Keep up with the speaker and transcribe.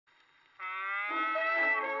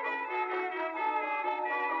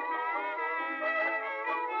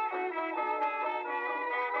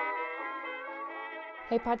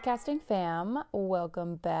Hey, podcasting fam,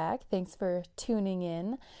 welcome back. Thanks for tuning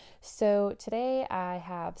in. So, today I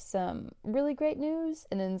have some really great news,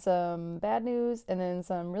 and then some bad news, and then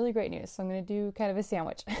some really great news. So, I'm going to do kind of a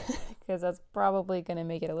sandwich because that's probably going to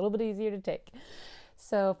make it a little bit easier to take.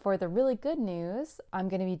 So, for the really good news, I'm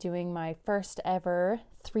going to be doing my first ever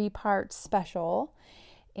 3-part special.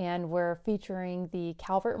 And we're featuring the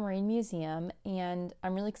Calvert Marine Museum, and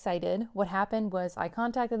I'm really excited. What happened was I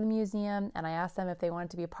contacted the museum and I asked them if they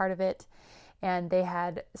wanted to be a part of it, and they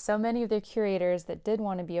had so many of their curators that did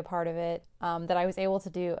want to be a part of it that I was able to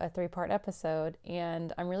do a 3-part episode,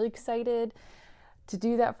 and I'm really excited to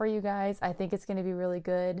do that for you guys. I think it's going to be really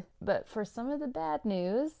good. But for some of the bad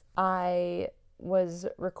news, I was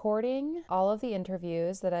recording all of the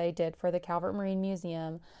interviews that I did for the Calvert Marine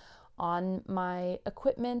Museum on my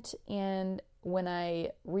equipment, and when I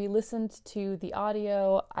re-listened to the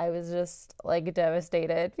audio, I was just like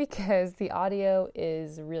devastated because the audio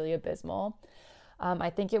is really abysmal. I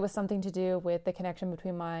think it was something to do with the connection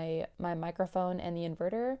between my microphone and the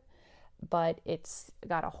inverter, but it's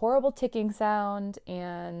got a horrible ticking sound,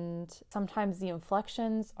 and sometimes the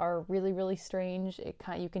inflections are really, really strange.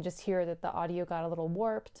 You can just hear that the audio got a little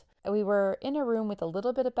warped. We were in a room with a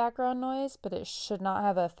little bit of background noise, but it should not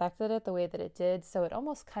have affected it the way that it did. So it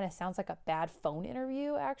almost kind of sounds like a bad phone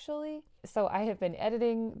interview, actually. So I have been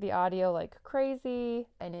editing the audio like crazy,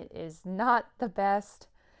 and it is not the best.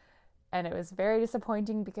 And it was very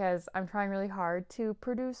disappointing because I'm trying really hard to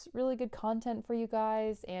produce really good content for you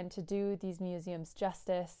guys and to do these museums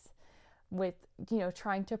justice with,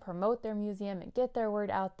 trying to promote their museum and get their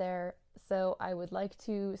word out there. So I would like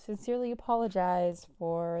to sincerely apologize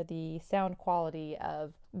for the sound quality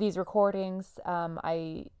of these recordings.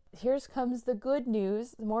 Here comes the good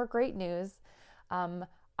news, more great news.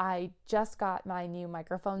 I just got my new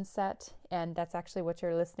microphone set, and that's actually what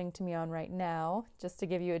you're listening to me on right now, just to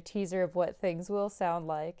give you a teaser of what things will sound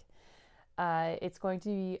like. It's going to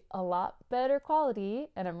be a lot better quality,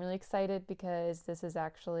 and I'm really excited because this is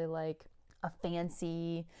actually like a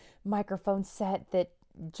fancy microphone set that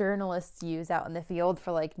journalists use out in the field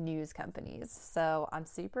for like news companies. So I'm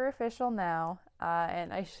super official now,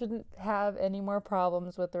 and I shouldn't have any more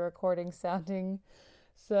problems with the recording sounding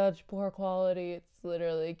such poor quality. It's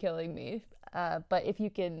literally killing me. But if you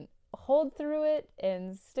can hold through it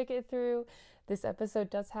and stick it through, this episode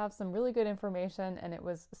does have some really good information, and it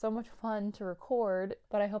was so much fun to record,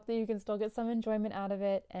 but I hope that you can still get some enjoyment out of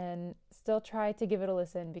it and still try to give it a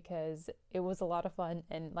listen because it was a lot of fun.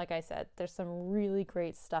 And like I said, there's some really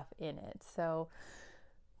great stuff in it. So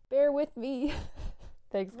bear with me.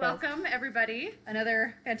 Thanks, guys. Welcome, everybody.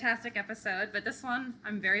 Another fantastic episode, but this one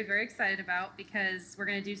I'm very, very excited about because we're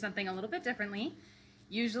going to do something a little bit differently.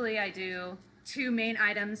 Usually I do 2 main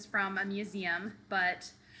items from a museum, but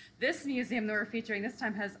this museum that we're featuring this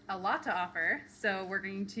time has a lot to offer, so we're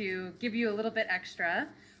going to give you a little bit extra.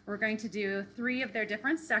 We're going to do 3 of their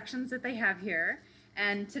different sections that they have here,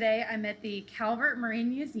 and today I'm at the Calvert Marine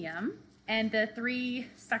Museum, and the 3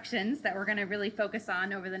 sections that we're going to really focus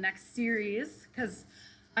on over the next series, because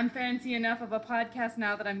I'm fancy enough of a podcast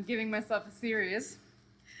now that I'm giving myself a series.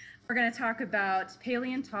 We're going to talk about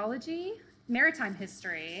paleontology, maritime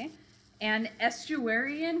history, and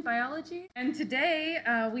estuarian biology. And today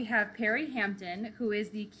we have Perry Hampton, who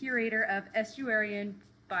is the curator of estuarian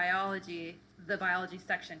biology, the biology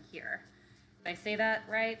section here. Did I say that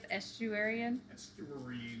right? Estuarian?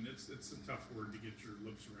 Estuarine. It's a tough word to get your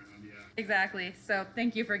lips around, yeah. Exactly. So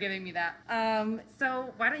thank you for giving me that.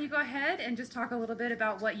 So why don't you go ahead and just talk a little bit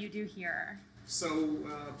about what you do here? So,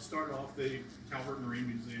 start off, the Calvert Marine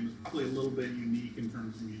Museum is probably a little bit unique in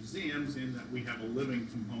terms of museums in that we have a living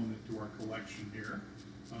component to our collection here.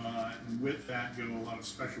 And with that go a lot of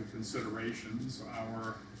special considerations.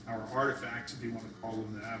 Our artifacts, if you want to call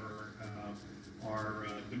them that,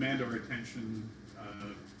 demand our attention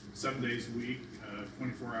 7 days a week,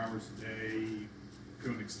 24 hours a day to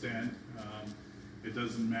an extent. It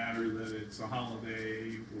doesn't matter that it's a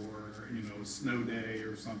holiday or a snow day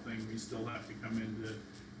or something. We still have to come in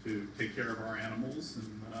to take care of our animals,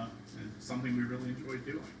 and something we really enjoy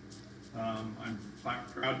doing. I'm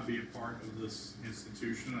proud to be a part of this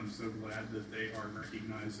institution. I'm so glad that they are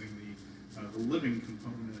recognizing the living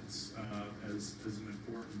components as an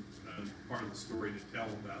important part of the story to tell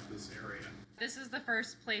about this area. This is the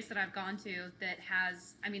first place that I've gone to that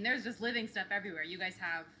has, there's just living stuff everywhere. You guys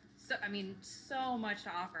have so much to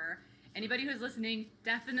offer. Anybody who's listening,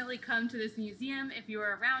 definitely come to this museum if you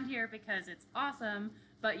are around here because it's awesome,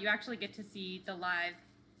 but you actually get to see the live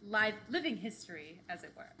living history, as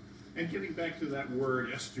it were. And getting back to that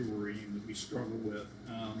word estuary that we struggle with,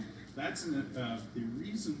 the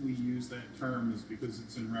reason we use that term is because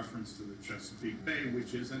it's in reference to the Chesapeake Bay,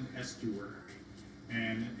 which is an estuary.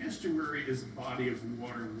 And an estuary is a body of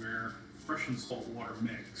water where fresh and salt water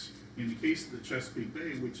mix. In the case of the Chesapeake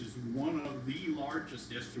Bay, which is one of the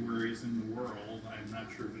largest estuaries in the world, I'm not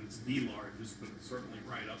sure if it's the largest, but it's certainly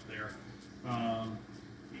right up there.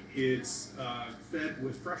 It's fed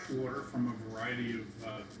with fresh water from a variety of,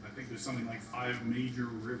 I think there's something like 5 major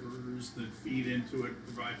rivers that feed into it,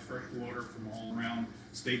 provide fresh water from all around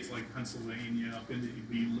states like Pennsylvania, up into,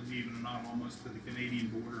 believe it or not, almost to the Canadian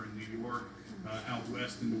border in New York, out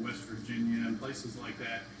west into West Virginia, and places like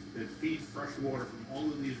that, that feed fresh water from all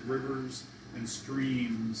of these rivers and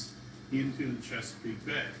streams into the Chesapeake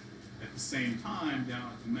Bay. At the same time,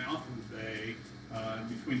 down at the mouth of the bay,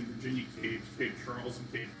 between the Virginia Capes, Cape Charles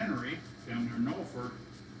and Cape Henry, down near Norfolk,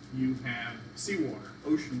 you have seawater,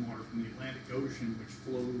 ocean water from the Atlantic Ocean, which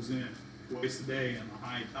flows in twice a day on the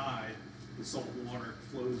high tide. The salt water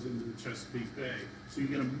flows into the Chesapeake Bay. So you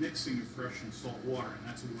get a mixing of fresh and salt water, and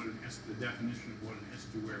that's what the definition of what an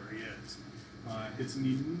estuary is. It's an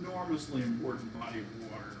enormously important body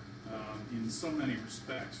of water in so many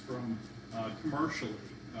respects, from commercially.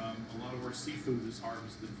 A lot of our seafood is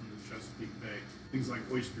harvested from the Chesapeake Bay. Things like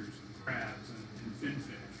oysters and crabs and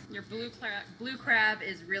finfish. Your blue crab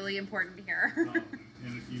is really important here.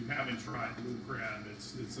 And if you haven't tried blue crab,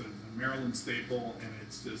 it's a Maryland staple, and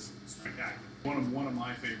it's just spectacular. One of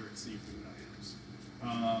my favorite seafood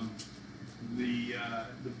items.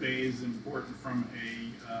 The bay is important from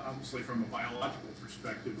obviously from a biological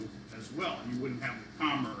perspective as well. You wouldn't have the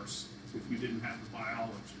commerce if you didn't have the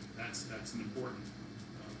biology. That's an important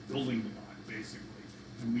building block, basically,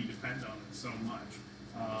 and we depend on it so much.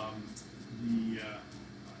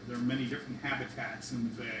 There are many different habitats in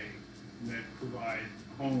the bay that provide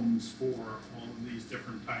homes for all of these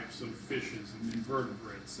different types of fishes and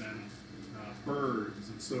invertebrates and birds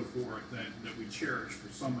and so forth that we cherish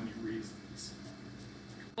for so many reasons.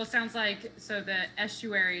 Well, it sounds like, so the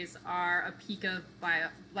estuaries are a peak of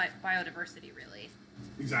biodiversity, really.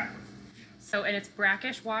 Exactly. So, and it's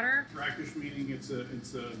brackish water? Brackish meaning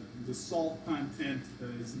the salt content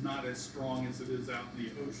is not as strong as it is out in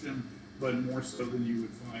the ocean, but more so than you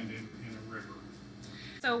would find in a river.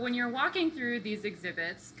 So when you're walking through these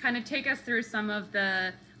exhibits, kind of take us through some of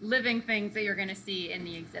the living things that you're going to see in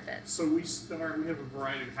the exhibits. So we have a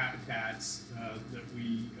variety of habitats that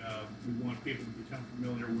we want people to become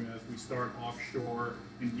familiar with. We start offshore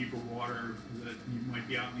in deeper water that you might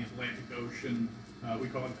be out in the Atlantic Ocean. We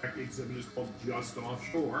call it, in fact, the exhibit is called Just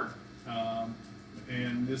Offshore.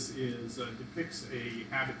 And this depicts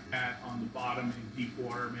a habitat on the bottom in deep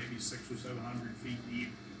water, maybe 600 or 700 feet deep,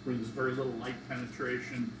 where there's very little light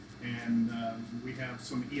penetration, and we have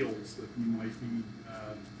some eels that you might be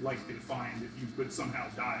likely to find if you could somehow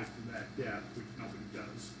dive to that depth, which nobody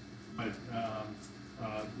does. But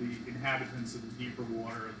the inhabitants of the deeper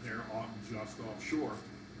water, they're just offshore.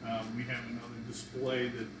 We have another display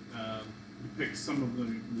that depicts some of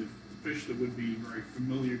the fish that would be very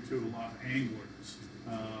familiar to a lot of anglers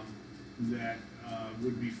that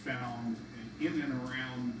would be found in and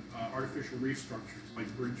around artificial reef structures like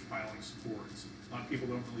bridge piling supports. A lot of people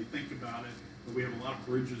don't really think about it, but we have a lot of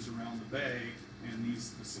bridges around the bay, and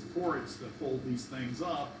the supports that hold these things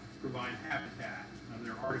up provide habitat.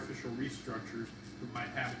 They're artificial reef structures, provide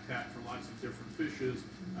habitat for lots of different fishes,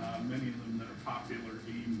 many of them that are popular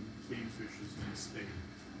game fishes in the state.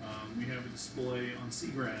 We have a display on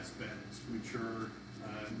seagrass beds, which are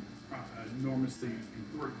enormously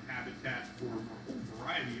important habitat for a whole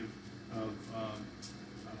variety of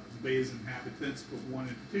the bay's inhabitants, but one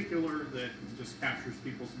in particular that just captures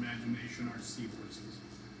people's imagination are seahorses.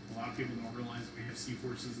 A lot of people don't realize we have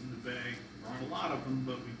seahorses in the bay. There aren't a lot of them,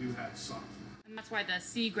 but we do have some. And that's why the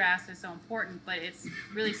seagrass is so important, but it's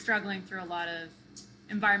really struggling through a lot of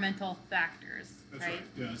environmental factors. That's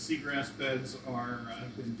right. Seagrass beds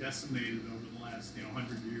have been decimated over the last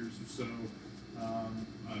 100 years or so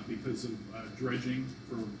because of dredging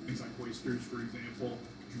for things like oysters, for example.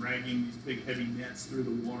 Dragging these big heavy nets through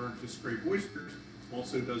the water to scrape oysters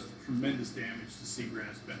also does tremendous damage to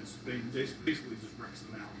seagrass beds. They basically just wrecks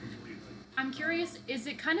them out completely. I'm curious, is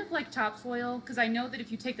it kind of like topsoil? Because I know that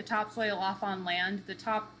if you take the topsoil off on land, the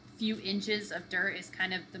top few inches of dirt is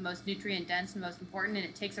kind of the most nutrient dense and most important, and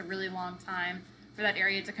it takes a really long time for that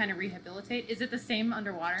area to kind of rehabilitate. Is it the same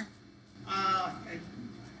underwater? I'm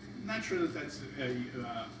not sure that that's a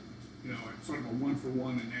sort of a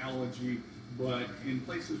one-for-one analogy, but in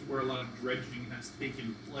places where a lot of dredging has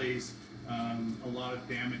taken place, A lot of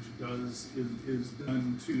damage is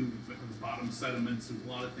done to the bottom sediments. There's a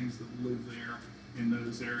lot of things that live there in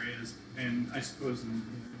those areas, and I suppose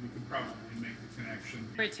we could probably make the connection.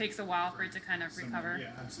 But it takes a while for it to kind of recover.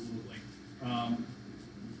 Yeah, absolutely.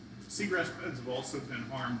 Seagrass beds have also been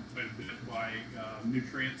harmed quite a bit by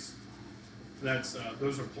nutrients.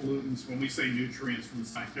 Those are pollutants. When we say nutrients from the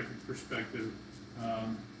scientific perspective,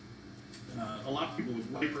 a lot of people,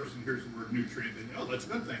 with layperson hears the word nutrient, and oh, that's a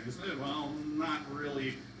good thing, isn't it? Well, not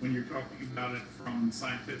really when you're talking about it from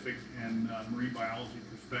scientific and marine biology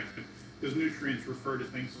perspective, because nutrients refer to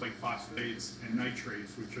things like phosphates and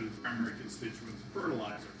nitrates, which are the primary constituents of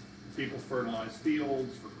fertilizer. People fertilize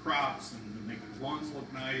fields for crops and to make their lawns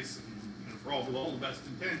look nice, and for all the best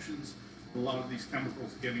intentions. A lot of these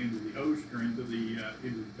chemicals get into the ocean or into the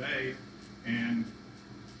bay, and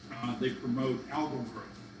they promote algal growth.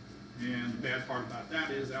 And the bad part about that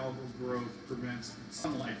is algal growth prevents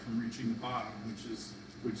sunlight from reaching the bottom,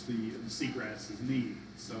 which the seagrasses need.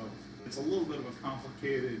 So it's a little bit of a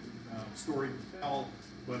complicated story to tell,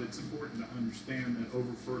 but it's important to understand that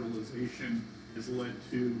over-fertilization has led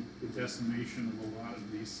to the decimation of a lot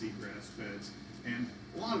of these seagrass beds. And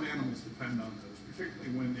a lot of animals depend on those,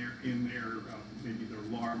 particularly when they're in their, maybe their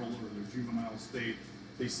larval or their juvenile state.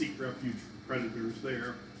 They seek refuge from predators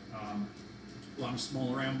there. A lot of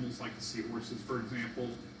smaller animals, like the seahorses, for example,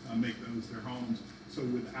 make those their homes. So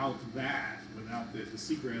without that, without the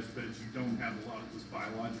seagrass beds, you don't have a lot of this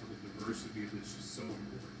biological diversity that's just so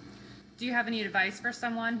important. Do you have any advice for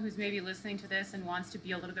someone who's maybe listening to this and wants to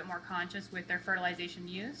be a little bit more conscious with their fertilization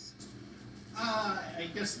use? I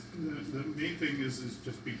guess the main thing is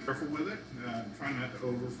just be careful with it. Try not to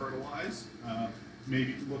over-fertilize.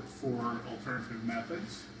 Maybe look for alternative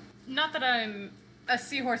methods. Not that I'm a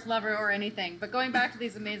seahorse lover or anything, but going back to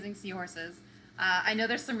these amazing seahorses, I know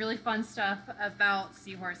there's some really fun stuff about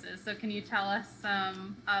seahorses. So can you tell us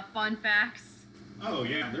some fun facts? Oh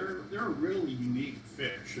yeah, they're a really unique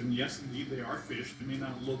fish, and yes, indeed, they are fish. They may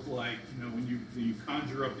not look like, when you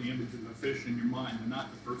conjure up the image of a fish in your mind, they're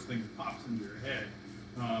not the first thing that pops into your head.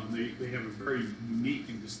 They have a very unique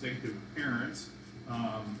and distinctive appearance.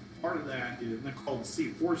 Part of that is they're called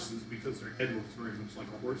seahorses because their head looks very much like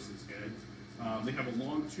a horse's head. They have a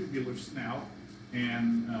long tubular snout,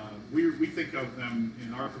 and we think of them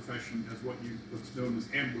in our profession as what's known as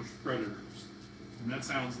ambush predators. And that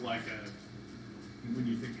sounds like when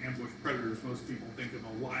you think ambush predators, most people think of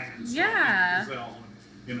a lion, yeah, a gazelle,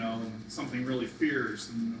 and something really fierce.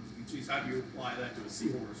 And geez, how do you apply that to a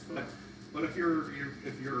seahorse? But if you're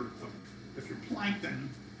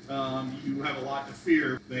plankton, you have a lot to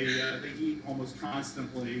fear. They eat almost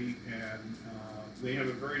constantly, and they have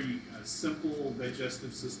a very simple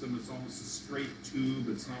digestive system. It's almost a straight tube.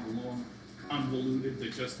 It's not a long, convoluted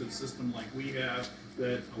digestive system like we have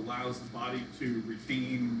that allows the body to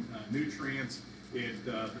retain nutrients.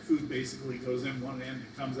 The food basically goes in one end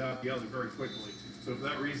and comes out the other very quickly. So for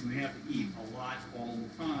that reason, they have to eat a lot all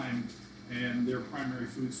the time, and their primary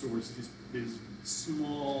food source is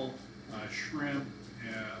small shrimp,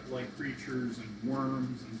 like creatures and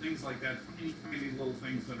worms and things like that, tiny little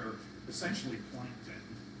things that are essentially plankton.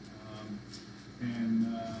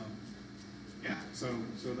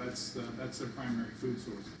 So that's their primary food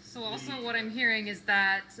source. So also what I'm hearing is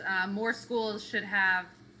that more schools should have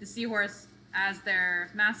the seahorse as their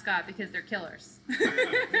mascot because they're killers. Well,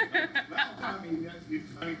 I mean,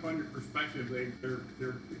 depending upon your perspective, they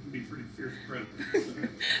can be pretty fierce predators.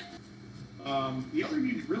 The other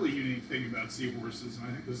really unique thing about seahorses, and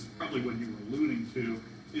I think this is probably what you were alluding to,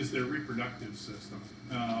 is their reproductive system.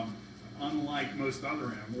 Unlike most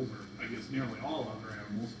other animals, or I guess nearly all other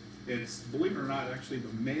animals, it's, believe it or not, actually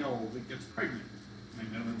the male that gets pregnant. I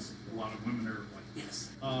know that's a lot of women are like, yes.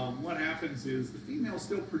 What happens is the female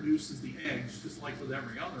still produces the eggs, just like with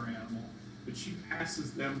every other animal, but she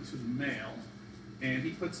passes them to the male, and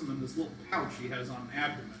he puts them in this little pouch he has on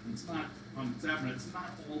abdomen. It's not on its abdomen. It's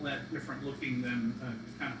not all that different looking than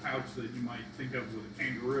the kind of pouch that you might think of with a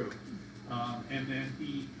kangaroo. And then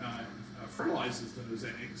he fertilizes those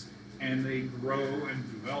eggs, and they grow and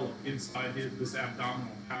develop inside this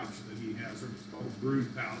abdominal pouch that he has, or it's called a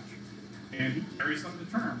brood pouch. And he carries them to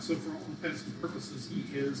term. So for all intents and purposes,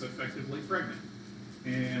 he is effectively pregnant.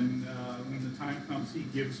 And when the time comes, he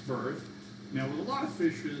gives birth. Now, with a lot of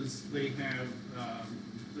fishes, they have,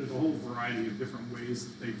 there's a whole variety of different ways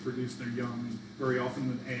that they produce their young, very often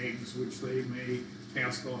with eggs, which they may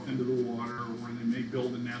cast off into the water, or they may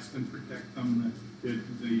build a nest and protect them.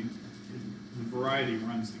 The variety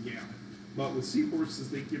runs the gamut. But with seahorses,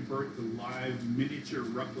 they give birth to live miniature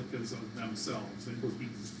replicas of themselves.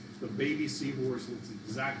 The baby seahorse looks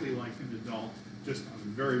exactly like an adult. just on a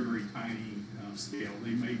very, very tiny scale.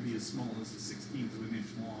 They may be as small as a 1/16 of an inch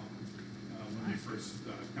long when they first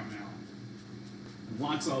come out.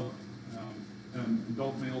 Lots of an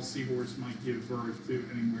adult male seahorse might give birth to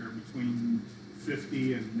anywhere between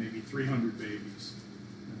 50 and maybe 300 babies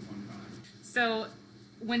at one time. So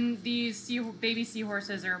when these baby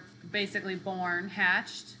seahorses are basically born,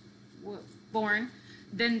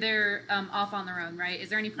 then they're off on their own, right? Is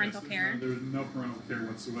there any parental care? There's no parental care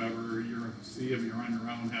whatsoever. You're on your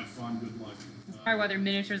own, have fun, good luck. Probably why they're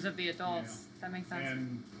miniatures of the adults. Yeah. That makes sense.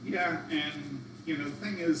 And the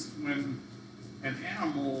thing is, when an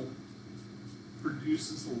animal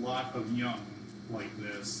produces a lot of young like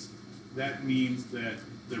this, that means that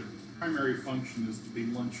their primary function is to be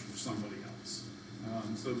lunch for somebody else.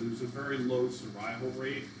 So there's a very low survival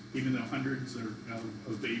rate, even though hundreds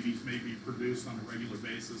of babies may be produced on a regular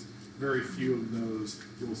basis. Very few of those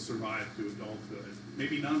will survive to adulthood.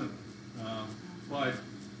 Maybe none of them. But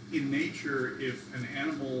in nature, if an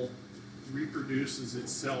animal reproduces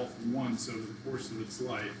itself once over the course of its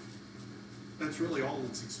life, that's really all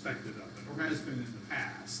that's expected of it, or has been in the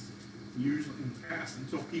past. Usually in the past,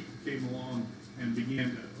 until people came along and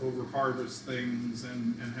began to over-harvest things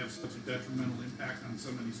and have such a detrimental impact on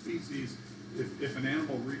so many species, if an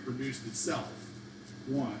animal reproduced itself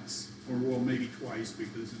once, or well, maybe twice,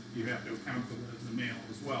 because you have to account for the male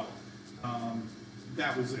as well,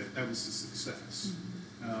 that was it. That was a success.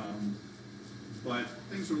 But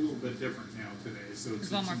things are a little bit different now today, so it's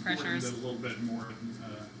a little more pressures. That a little bit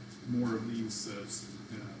more of these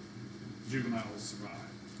juveniles survive.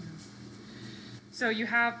 So you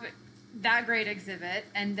have that great exhibit,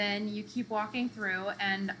 and then you keep walking through,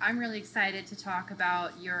 and I'm really excited to talk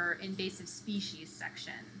about your invasive species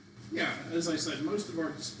section. Yeah, as I said, most of our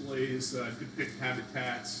displays depict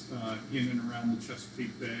habitats in and around the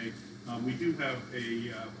Chesapeake Bay. We do have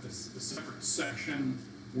a separate section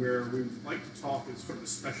where we like to talk, it's sort of a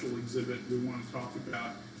special exhibit. We want to talk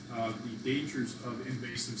about the dangers of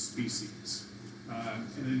invasive species.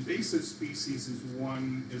 An invasive species is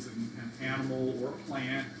an animal or a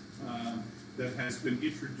plant that has been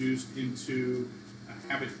introduced into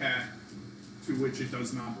a habitat to which it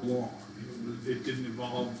does not belong. It didn't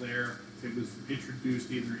evolve there. It was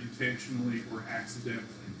introduced either intentionally or accidentally.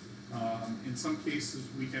 In some cases,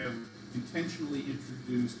 we have intentionally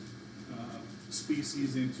introduced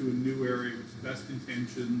species into a new area with the best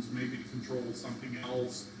intentions, maybe to control something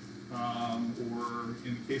else, or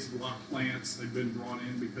in the case of a lot of plants, they've been brought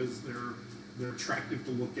in because they're attractive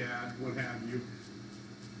to look at, what have you.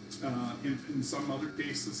 In some other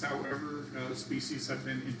cases, however, species have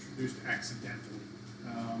been introduced accidentally.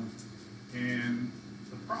 And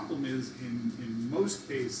the problem is, in most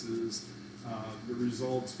cases, the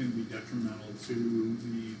results can be detrimental to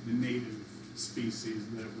the native species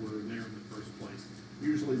that were there in the first place.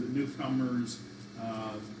 Usually the newcomers,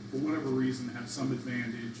 for whatever reason, have some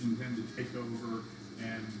advantage and tend to take over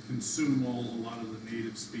and consume a lot of the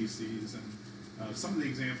native species. And some of the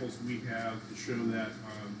examples we have to show that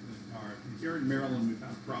are here in Maryland, we've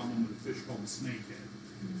had a problem with a fish called the snakehead.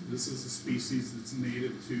 This is a species that's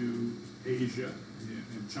native to Asia,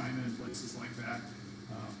 in China and places like that.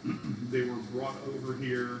 They were brought over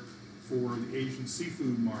here for the Asian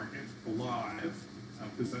seafood market alive,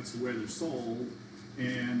 because that's the way they're sold.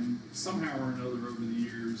 And somehow or another over the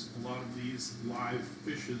years, a lot of these live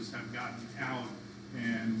fishes have gotten out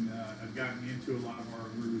and have gotten into a lot of our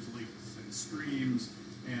rivers, lakes, and streams.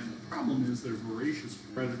 And the problem is they're voracious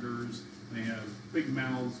predators. They have big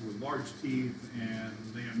mouths with large teeth, and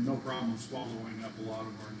they have no problem swallowing up a lot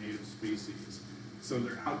of our native species. So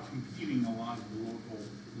they're out competing a lot of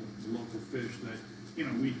the local fish that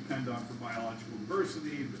we depend on for biological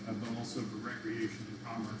diversity, but also for recreation and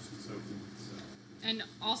commerce and so forth. So. And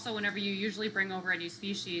also, whenever you usually bring over a new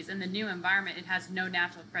species, in the new environment, it has no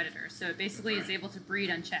natural predators. So it basically is able to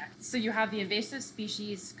breed unchecked. So you have the invasive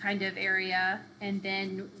species kind of area, and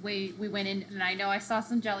then we went in, and I know I saw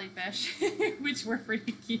some jellyfish, which were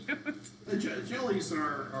pretty cute. The jellies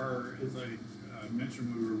are, as I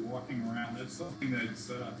mentioned when we were walking around, that's something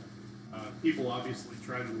that's people obviously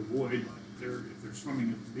try to avoid if they're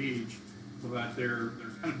swimming at the beach. But they're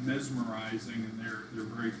kind of mesmerizing, and they're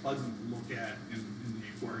very pleasant to look at in the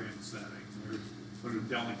aquarium setting. They're sort of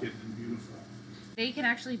delicate and beautiful. They can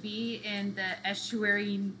actually be in the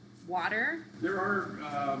estuary water. There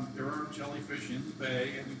are jellyfish in the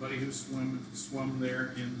bay. Anybody who's swum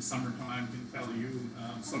there in the summertime can tell you.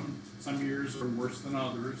 Some years are worse than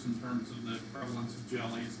others in terms of the prevalence of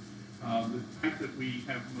jellies. The type that we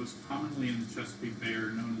have most commonly in the Chesapeake Bay are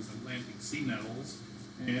known as Atlantic sea nettles.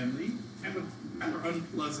 and they have a rather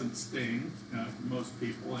unpleasant sting for most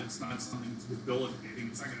people. It's not something that's debilitating.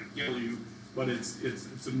 It's not going to kill you, but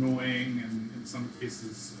it's annoying, and in some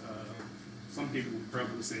cases, some people would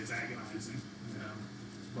probably say it's agonizing.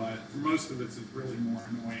 But for most of it, it's really more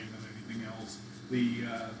annoying than anything else. The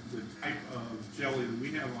type of jelly that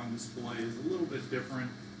we have on display is a little bit different.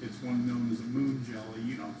 It's one known as a moon jelly.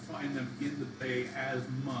 You don't find them in the bay as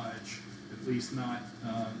much, at least not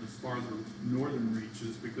the farther northern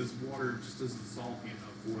reaches, because water just isn't salty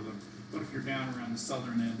enough for them. But if you're down around the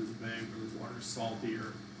southern end of the bay where the water's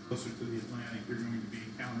saltier, closer to the Atlantic, you're going to be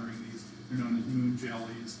encountering these. They're known as moon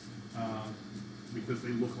jellies because they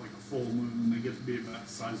look like a full moon. They get to be about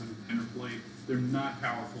the size of a dinner plate. They're not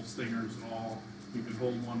powerful stingers at all. You can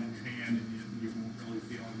hold one in your hand and you won't really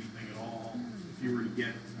feel anything at all. If you were to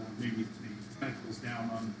get maybe the tentacles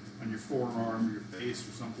down on your forearm or your face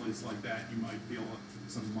or someplace like that, you might feel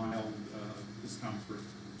some mild discomfort.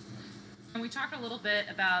 And we talked a little bit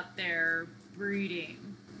about their breeding.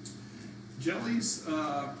 Jellies,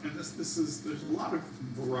 and there's a lot of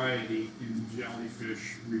variety in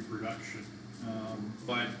jellyfish reproduction,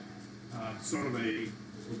 but sort of a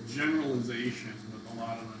generalization with a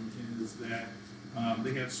lot of them is that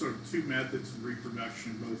they have sort of two methods of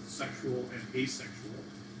reproduction, both sexual and asexual.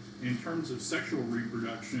 In terms of sexual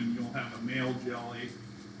reproduction, you'll have a male jelly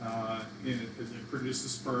that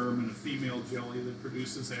produces sperm and a female jelly that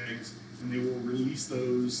produces eggs, and they will release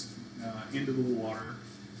those into the water,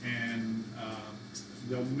 and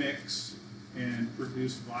they'll mix and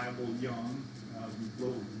produce viable young,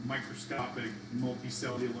 little microscopic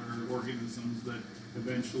multicellular organisms that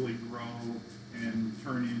eventually grow and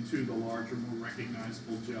turn into the larger, more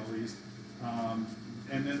recognizable jellies.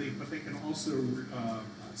 And then they can also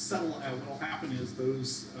settle out. What will happen is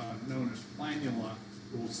those known as planula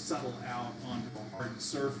will settle out onto a hard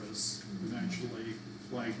surface eventually,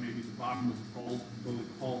 like maybe the bottom of a boat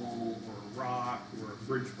hull or a rock or a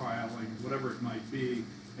bridge piling, whatever it might be,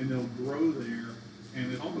 and they'll grow there,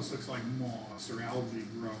 and it almost looks like moss or algae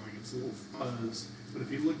growing. It's a little fuzz, but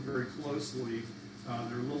if you look very closely,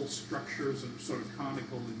 there are little structures that are sort of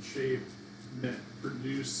conical in shape that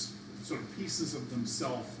produce sort of pieces of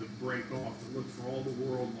themselves that break off, that look for all the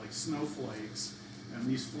world like snowflakes, and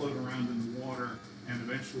these float around in the water and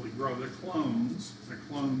eventually grow. They're clones. They're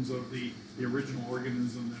clones of the original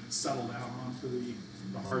organism that settled out onto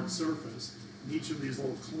the hard surface. And each of these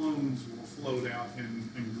little clones will float out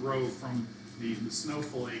and grow from the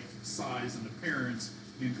snowflake size and appearance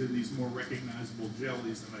into these more recognizable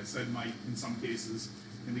jellies that I said might, in some cases,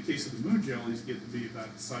 in the case of the moon jellies, get to be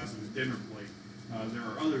about the size of a dinner plate. There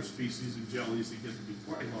are other species of jellies that get to be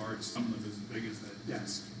quite large, some of them as big as that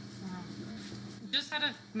desk. Just out of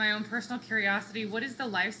my own personal curiosity, what is the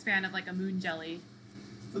lifespan of like a moon jelly?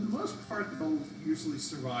 For the most part, they'll usually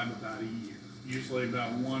survive about a year. Usually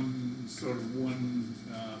about one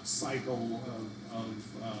cycle of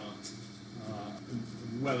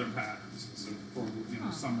weather patterns, so for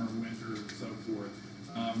summer, winter, and so forth.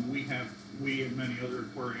 We and many other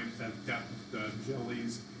aquariums have kept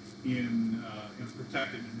jellies in a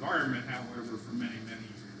protected environment, however, for many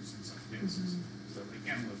years in some cases, so they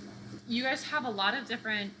can live longer. You guys have a lot of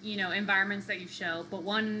different, environments that you show, but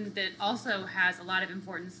one that also has a lot of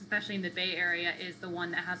importance, especially in the Bay Area, is the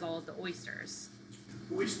one that has all of the oysters.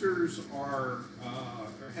 Oysters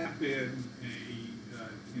have been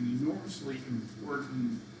an enormously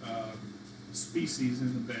important species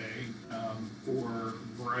in the Bay for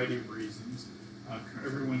a variety of reasons.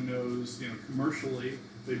 Everyone knows, commercially,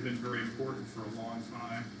 they've been very important for a long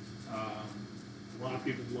time. A lot of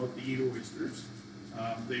people love to eat oysters.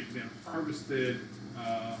 They've been harvested,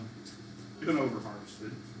 they've been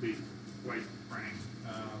over-harvested, to be quite frank,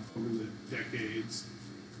 over the decades,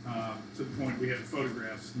 to the point we have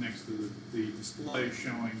photographs next to the display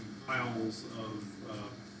showing piles of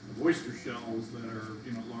oyster shells that are,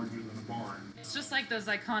 larger than a barn. It's just like those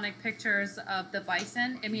iconic pictures of the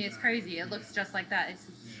bison. I mean, it's crazy. It looks just like that. It's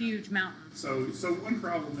a huge mountain. So one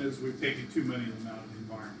problem is we've taken too many of them out of the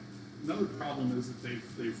environment. Another problem is that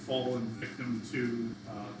they've fallen victim to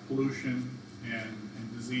pollution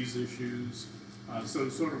and disease issues. So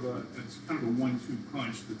it's kind of a 1-2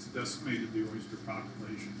 punch that's decimated the oyster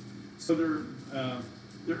population. So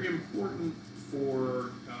they're important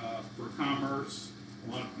for commerce.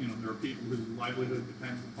 A lot of, there are people whose livelihood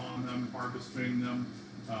depends upon them, harvesting them.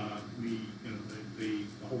 The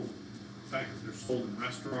whole fact that they're sold in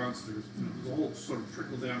restaurants, there's a whole sort of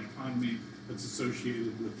trickle-down economy that's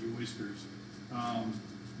associated with the oysters.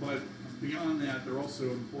 But beyond that, they're also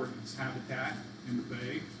important as habitat in the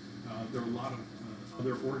bay. There are a lot of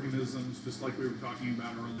other organisms, just like we were talking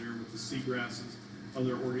about earlier with the seagrasses.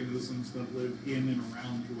 other organisms that live in and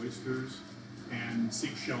around the oysters and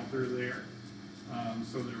seek shelter there.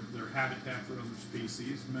 So they're habitat for other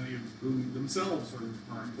species, many of whom themselves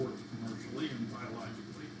are important commercially and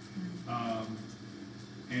biologically.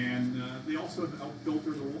 And they also help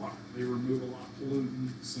filter the water. They remove a lot of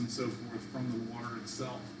pollutants and so forth from the water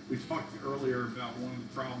itself. We talked earlier about one of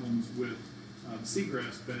the problems with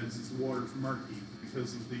seagrass beds is the water's murky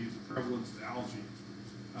because of the prevalence of algae.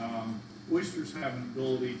 Oysters have an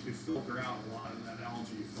ability to filter out a lot of that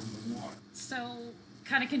algae from the water. So,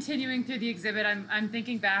 kind of continuing through the exhibit, I'm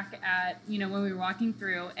thinking back at, when we were walking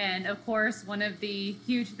through, and of course, one of the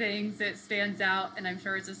huge things that stands out, and I'm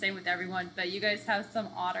sure it's the same with everyone, but you guys have some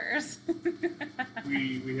otters.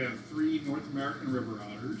 We have 3 North American river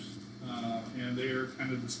otters, and they are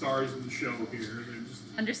kind of the stars of the show here. They're just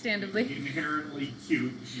understandably inherently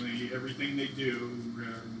cute. Everything they do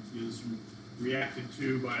is reacted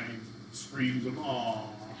to by screams of awe.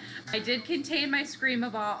 I did contain my scream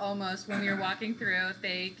of awe almost when we were walking through.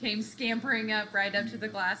 They came scampering up right up to the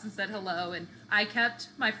glass and said hello, and I kept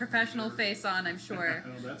my professional face on, I'm sure.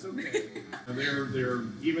 No, that's okay. They're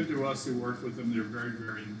even to us who work with them, they're very,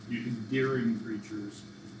 very endearing creatures.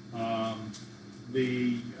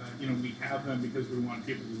 We have them because we want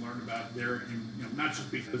people to learn about not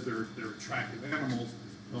just because they're attractive animals,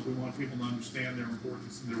 but we want people to understand their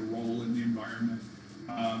importance and their role in the environment.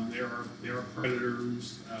 They are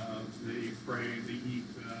predators. They prey. They eat.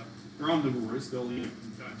 They're omnivores. They'll eat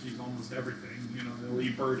almost everything. They'll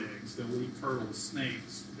eat bird eggs. They'll eat turtles,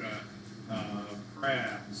 snakes,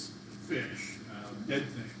 crabs, fish, dead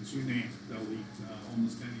things. You name it. They'll eat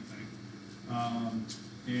almost anything.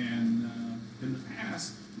 In the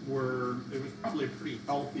past, there was probably a pretty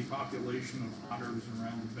healthy population of otters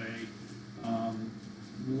around the bay.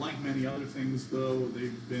 Like many other things, though,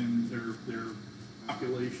 their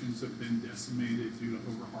populations have been decimated due to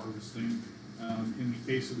overharvesting. In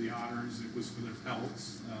the case of the otters, it was for their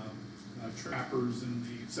pelts. Trappers in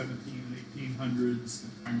the 17 and 1800s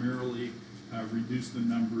primarily reduced the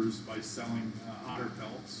numbers by selling otter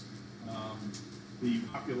pelts. The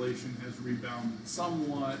population has rebounded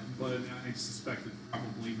somewhat, but I suspect it's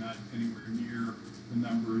probably not anywhere near the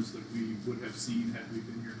numbers that we would have seen had we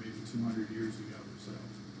been here maybe 200 years ago or so.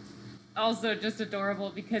 Also just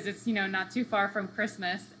adorable because it's, not too far from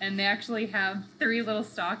Christmas, and they actually have 3 little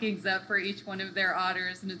stockings up for each one of their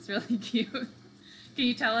otters, and it's really cute. Can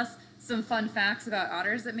you tell us some fun facts about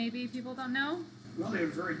otters that maybe people don't know? Well, they have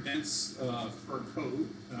a very dense fur coat,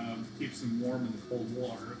 keeps them warm in the cold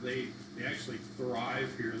water. They actually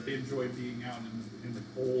thrive here. They enjoy being out in the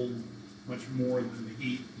cold much more than the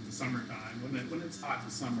heat in the summertime. When it's hot in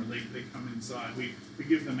the summer, they come inside. We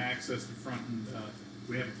give them access to front and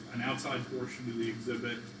we have an outside portion of the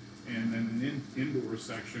exhibit and then an indoor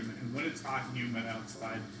section. And when it's hot and humid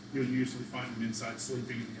outside, you'll usually find them inside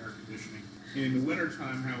sleeping in the air conditioning. In the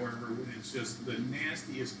wintertime, however, when it's just the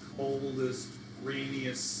nastiest, coldest,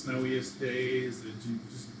 rainiest, snowiest days that you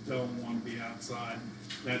just don't want to be outside,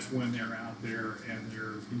 that's when they're out there and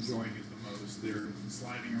they're enjoying it the most. They're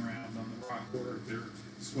sliding around on the rock work, they're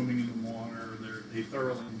swimming in the water, they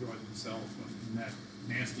thoroughly enjoy themselves in that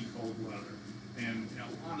nasty cold weather. And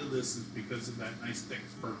a lot of this is because of that nice thick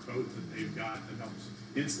fur coat that they've got that helps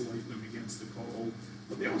insulate them against the cold.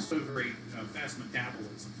 But they also have very fast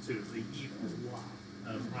metabolism too. They eat a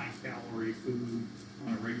lot of high-calorie food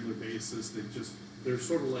on a regular basis. They're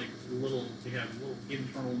sort of like they have little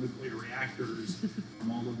internal nuclear reactors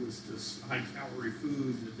from all of this high-calorie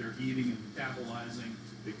food that they're eating and metabolizing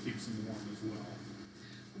that keeps them warm as well.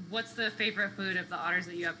 What's the favorite food of the otters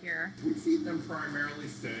that you have here? We feed them primarily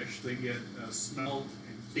fish. They get smelt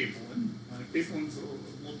and capelin. Capelin's a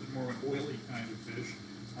little bit more of an oily kind of fish.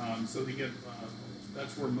 So they get,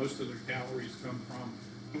 that's where most of their calories come from.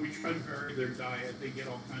 And we try to vary their diet. They get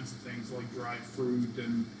all kinds of things like dried fruit,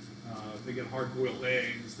 and they get hard-boiled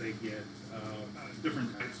eggs. They get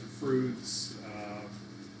different types of fruits,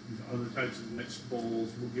 other types of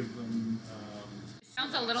vegetables. We'll give them...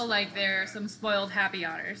 Sounds a little like they're some spoiled happy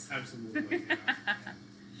otters. Absolutely, yeah.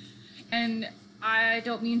 And I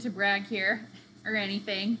don't mean to brag here or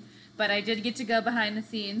anything, but I did get to go behind the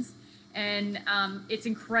scenes, and it's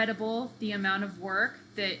incredible the amount of work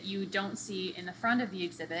that you don't see in the front of the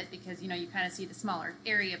exhibit because, you kind of see the smaller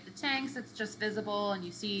area of the tanks that's just visible, and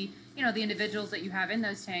you see, the individuals that you have in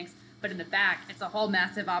those tanks, but in the back, it's a whole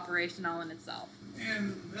massive operation all in itself.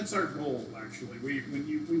 And that's our goal, actually. We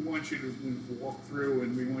want you to walk through,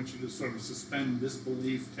 and we want you to sort of suspend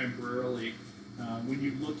disbelief temporarily. When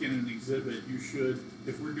you look in an exhibit, you should,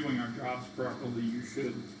 if we're doing our jobs properly, you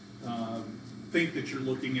should think that you're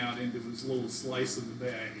looking out into this little slice of the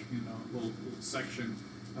bay, little section.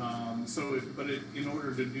 In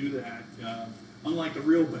order to do that, unlike the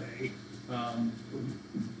real bay, um,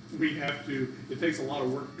 it takes a lot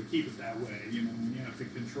of work to keep it that way. You have to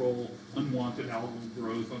control unwanted algal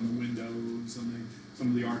growth on the windows and some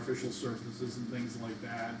of the artificial surfaces and things like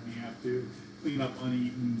that. And you have to clean up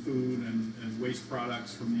uneaten food and waste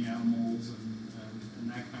products from the animals and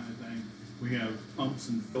that kind of thing. We have pumps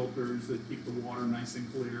and filters that keep the water nice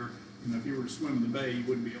and clear. If you were to swim in the bay, you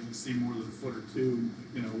wouldn't be able to see more than a foot or two,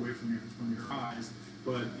 away from your eyes.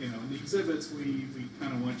 But in the exhibits, we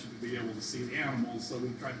kind of want you to be able to see the animals, so we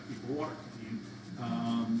try to keep the water clean.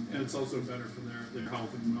 And it's also better for their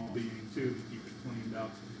health and well-being too, to keep it cleaned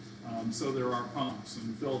up. So there are pumps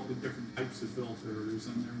and different types of filters,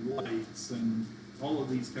 and there are lights, and all of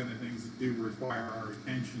these kind of things that do require our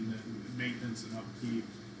attention and maintenance and upkeep.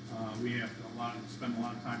 We have to spend a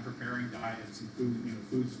lot of time preparing diets and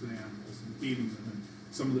foods for the animals and feeding them. And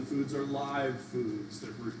some of the foods are live foods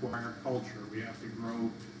that require culture. We have to grow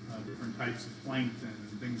different types of plankton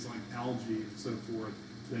and things like algae and so forth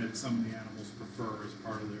that some of the animals prefer as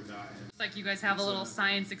part of their diet. It's like you guys have a little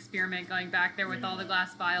science experiment going back there with all the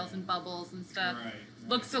glass vials and bubbles and stuff. Right.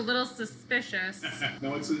 Looks a little suspicious.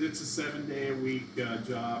 No, it's a 7-day-a-week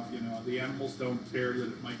job. The animals don't care that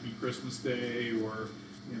it might be Christmas Day or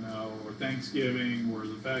Thanksgiving, or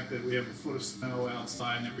the fact that we have a foot of snow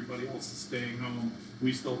outside and everybody else is staying home.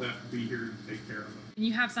 We still have to be here to take care of them. And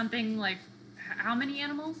you have something like how many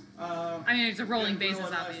animals? It's a rolling basis,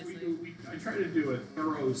 obviously. I try to do a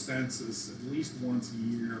thorough census at least once a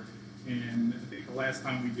year, and I think the last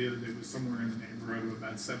time we did it, it was somewhere in the neighborhood of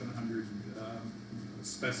about 700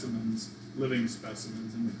 living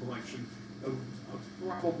specimens in the collection of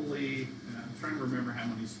probably, I'm trying to remember how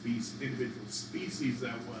many individual species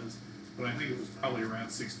that was, but I think it was probably around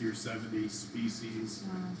 60 or 70 species.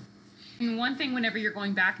 Wow. And one thing, whenever you're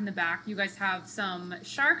going back in the back, you guys have some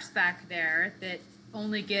sharks back there that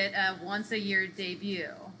only get a once-a-year debut.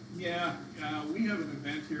 Yeah, we have an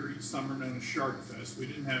event here each summer known as Shark Fest. We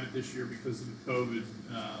didn't have it this year because of the COVID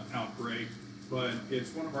outbreak, but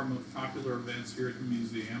it's one of our most popular events here at the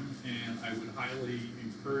museum, and I would highly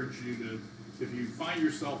encourage you to, if you find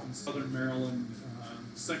yourself in Southern Maryland,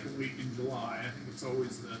 second week in July, I think it's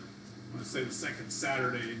always the second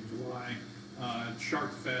Saturday in July,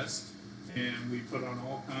 Shark Fest, and we put on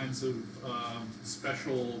all kinds of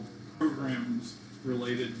special programs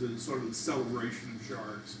related to sort of the celebration of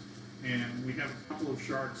sharks. And we have a couple of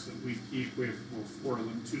sharks that we keep. We have 4 of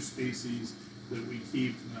them, 2 species that we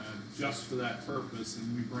keep just for that purpose,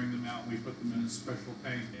 and we bring them out and we put them in a special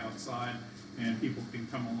tank outside, and people can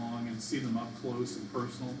come along and see them up close and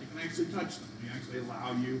personal. They can actually touch them. We actually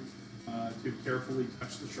allow you to carefully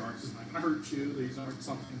touch the sharks. It's not going to hurt you. These aren't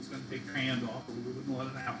something that's going to take your hand off, but we wouldn't let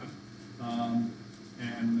it happen.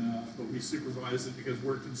 But we supervise it because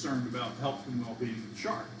we're concerned about the health and well-being of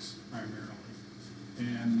sharks primarily.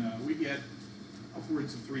 And we get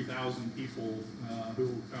upwards of 3,000 people who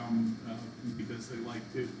will come because they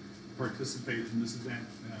like to participate in this event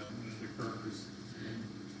when it occurs.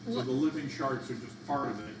 And so the living sharks are just part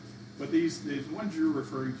of it. But the ones you're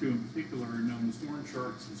referring to in particular are known as horn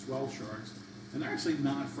sharks and swell sharks, and they're actually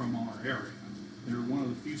not from our area. They're one of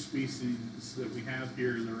the few species that we have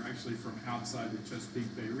here that are actually from outside the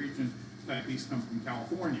Chesapeake Bay region. In fact, these come from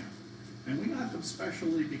California. And we got them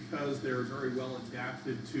specially because they're very well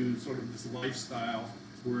adapted to sort of this lifestyle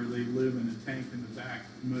where they live in a tank in the back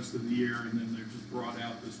most of the year, and then they're just brought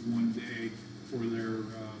out this one day for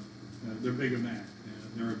their big event.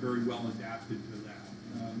 They're very well adapted to that.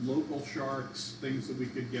 Local sharks, things that we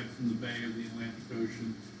could get from the bay of the Atlantic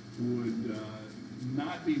Ocean, would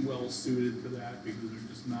not be well suited to that because they're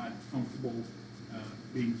just not comfortable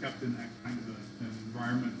being kept in that kind of an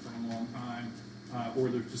environment for a long time, or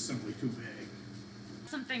they're just simply too big.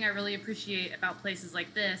 Something I really appreciate about places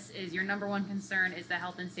like this is your number one concern is the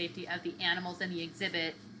health and safety of the animals in the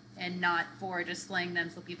exhibit, and not for displaying them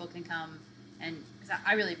so people can come. And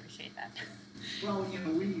I really appreciate that. Well,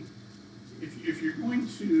 if you're going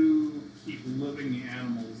to keep living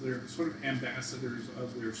animals, they're sort of ambassadors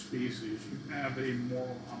of their species. You have a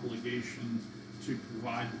moral obligation to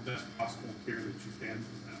provide the best possible care that you can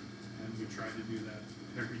for them, and we try to do that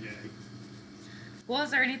every day. Well,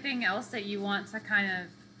 is there anything else that you want to kind of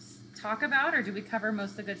talk about, or do we cover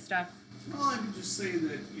most of the good stuff? Well, I would just say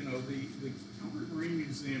that the Calvert Marine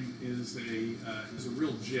Museum is a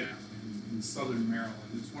real gem in Southern Maryland.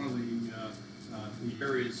 It's one of the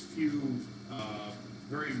area's few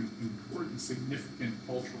very important, significant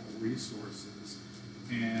cultural resources.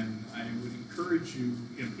 And I would encourage you,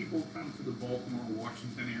 people come to the Baltimore,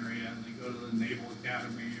 Washington area, and they go to the Naval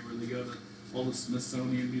Academy, or they go to all the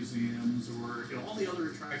Smithsonian museums, or all the other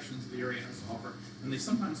attractions the area has to offer, and they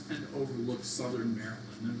sometimes tend to overlook Southern Maryland.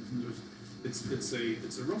 And it's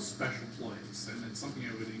a real special place, and it's something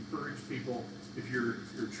I would encourage people, if you're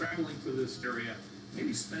traveling to this area,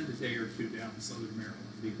 maybe spend a day or two down in Southern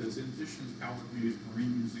Maryland, because in addition to Calvert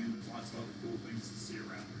Marine Museum, there's lots of other cool things to see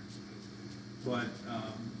around there too.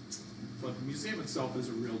 But the museum itself is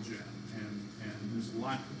a real gem, and there's a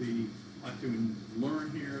lot to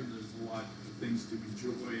learn here. There's a lot of things to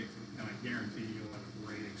enjoy, and I guarantee you'll have a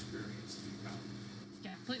great experience if you come.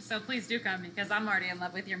 Yeah, please do come, because I'm already in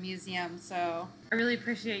love with your museum. So I really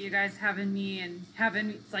appreciate you guys having me and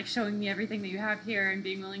showing me everything that you have here and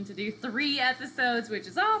being willing to do 3 episodes, which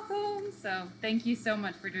is awesome. So thank you so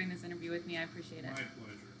much for doing this interview with me. I appreciate it. My pleasure.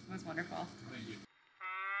 It was wonderful. Thank you.